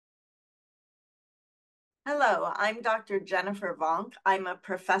Hello, I'm Dr. Jennifer Vonk. I'm a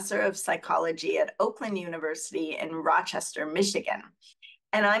professor of psychology at Oakland University in Rochester, Michigan.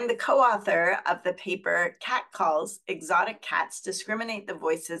 And I'm the co-author of the paper Catcalls, Exotic Cats Discriminate the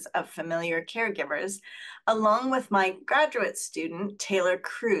Voices of Familiar Caregivers, along with my graduate student, Taylor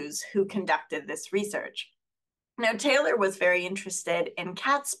Cruz, who conducted this research. Now, Taylor was very interested in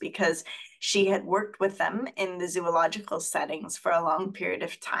cats because she had worked with them in the zoological settings for a long period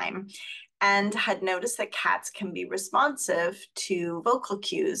of time and had noticed that cats can be responsive to vocal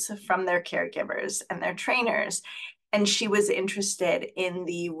cues from their caregivers and their trainers. And she was interested in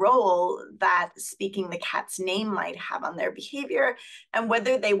the role that speaking the cat's name might have on their behavior and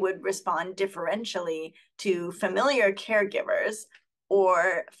whether they would respond differentially to familiar caregivers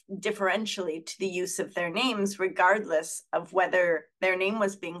or differentially to the use of their names, regardless of whether their name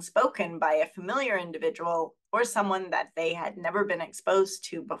was being spoken by a familiar individual or someone that they had never been exposed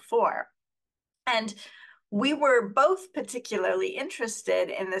to before. And we were both particularly interested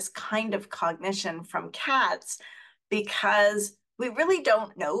in this kind of cognition from cats because we really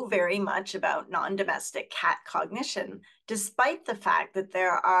don't know very much about non-domestic cat cognition, despite the fact that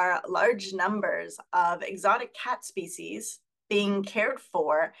there are large numbers of exotic cat species being cared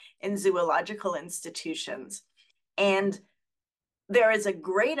for in zoological institutions. And there is a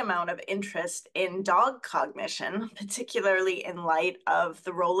great amount of interest in dog cognition, particularly in light of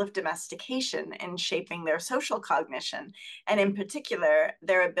the role of domestication in shaping their social cognition, and in particular,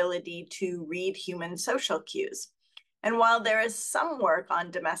 their ability to read human social cues. And while there is some work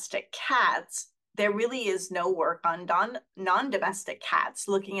on domestic cats, there really is no work on non-domestic cats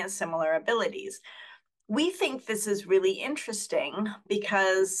looking at similar abilities. We think this is really interesting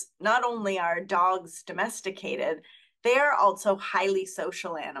because not only are dogs domesticated, they are also highly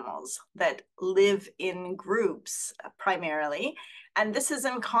social animals that live in groups primarily. And this is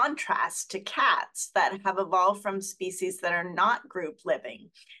in contrast to cats that have evolved from species that are not group living.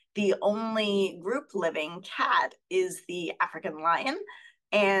 The only group living cat is the African lion.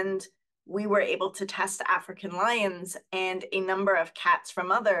 And we were able to test African lions and a number of cats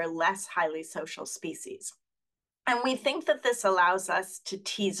from other less highly social species. And we think that this allows us to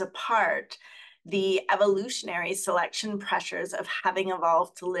tease apart the evolutionary selection pressures of having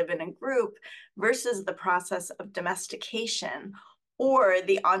evolved to live in a group versus the process of domestication or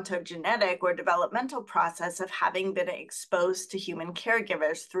the ontogenetic or developmental process of having been exposed to human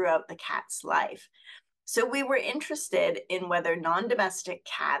caregivers throughout the cat's life. So we were interested in whether non-domestic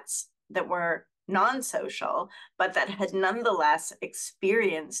cats that were non-social, but that had nonetheless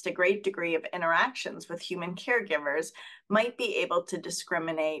experienced a great degree of interactions with human caregivers might be able to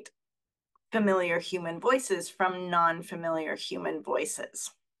discriminate familiar human voices from non-familiar human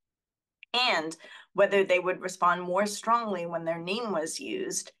voices, and whether they would respond more strongly when their name was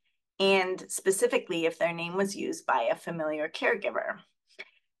used, and specifically if their name was used by a familiar caregiver.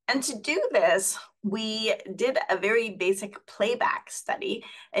 And to do this, we did a very basic playback study.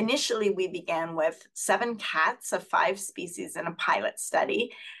 Initially, we began with 7 cats of 5 species in a pilot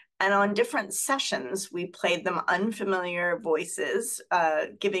study. And on different sessions, we played them unfamiliar voices,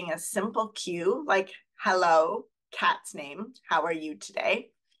 giving a simple cue like, hello, cat's name, how are you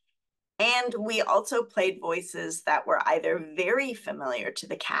today? And we also played voices that were either very familiar to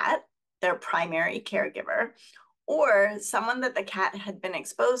the cat, their primary caregiver, or someone that the cat had been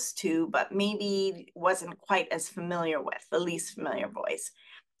exposed to, but maybe wasn't quite as familiar with, the least familiar voice.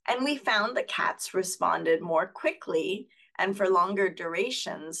 And we found that cats responded more quickly and for longer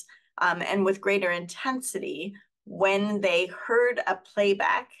durations and with greater intensity when they heard a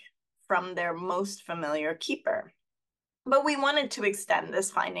playback from their most familiar keeper. But we wanted to extend this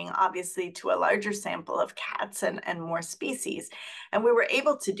finding, obviously, to a larger sample of cats and more species. And we were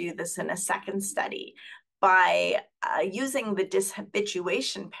able to do this in a second study by using the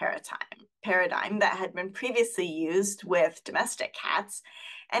dishabituation paradigm that had been previously used with domestic cats.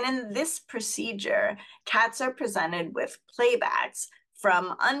 And in this procedure, cats are presented with playbacks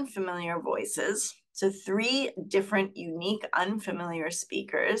from unfamiliar voices, so 3 different unique unfamiliar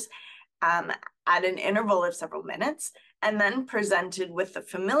speakers at an interval of several minutes, and then presented with the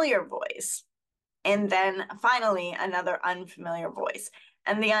familiar voice, and then finally another unfamiliar voice.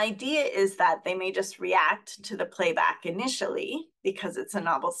 And the idea is that they may just react to the playback initially because it's a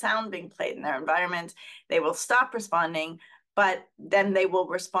novel sound being played in their environment. They will stop responding, but then they will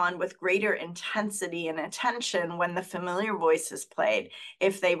respond with greater intensity and attention when the familiar voice is played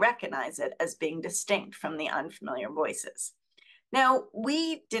if they recognize it as being distinct from the unfamiliar voices. Now,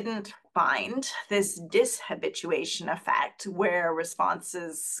 we didn't find this dishabituation effect where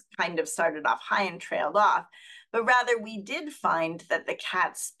responses kind of started off high and trailed off, but rather we did find that the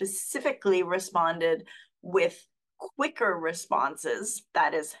cats specifically responded with quicker responses,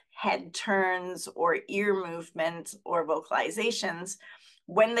 that is, head turns or ear movement or vocalizations,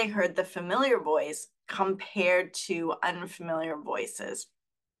 when they heard the familiar voice compared to unfamiliar voices.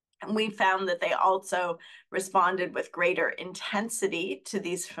 And we found that they also responded with greater intensity to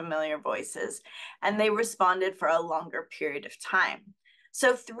these familiar voices, and they responded for a longer period of time.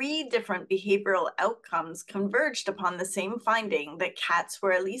 So 3 different behavioral outcomes converged upon the same finding that cats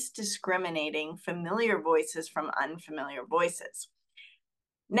were at least discriminating familiar voices from unfamiliar voices.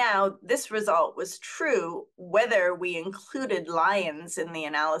 Now, this result was true whether we included lions in the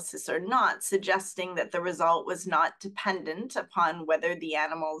analysis or not, suggesting that the result was not dependent upon whether the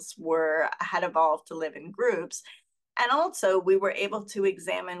animals had evolved to live in groups. And also, we were able to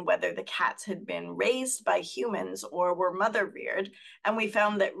examine whether the cats had been raised by humans or were mother reared. And we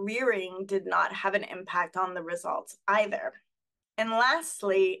found that rearing did not have an impact on the results either. And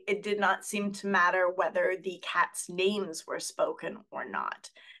lastly, it did not seem to matter whether the cats' names were spoken or not.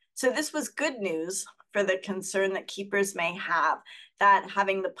 So this was good news for the concern that keepers may have that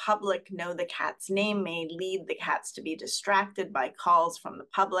having the public know the cat's name may lead the cats to be distracted by calls from the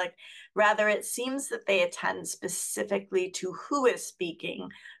public. Rather, it seems that they attend specifically to who is speaking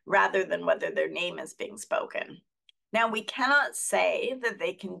rather than whether their name is being spoken. Now, we cannot say that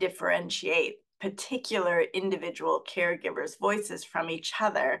they can differentiate particular individual caregivers' voices from each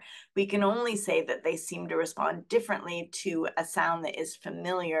other. We can only say that they seem to respond differently to a sound that is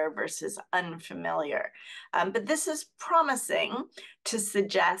familiar versus unfamiliar. But this is promising to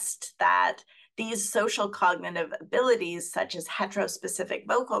suggest that these social cognitive abilities, such as heterospecific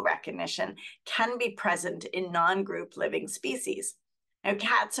vocal recognition, can be present in non-group living species. Now,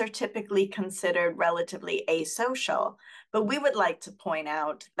 cats are typically considered relatively asocial, but we would like to point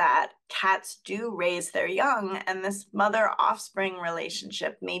out that cats do raise their young, and this mother-offspring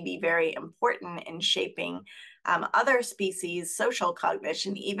relationship may be very important in shaping other species' social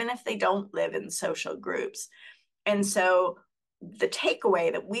cognition, even if they don't live in social groups. And so the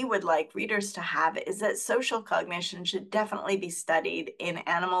takeaway that we would like readers to have is that social cognition should definitely be studied in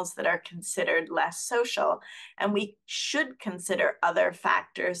animals that are considered less social, and we should consider other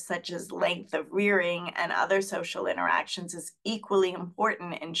factors such as length of rearing and other social interactions as equally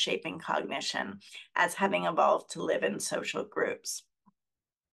important in shaping cognition as having evolved to live in social groups.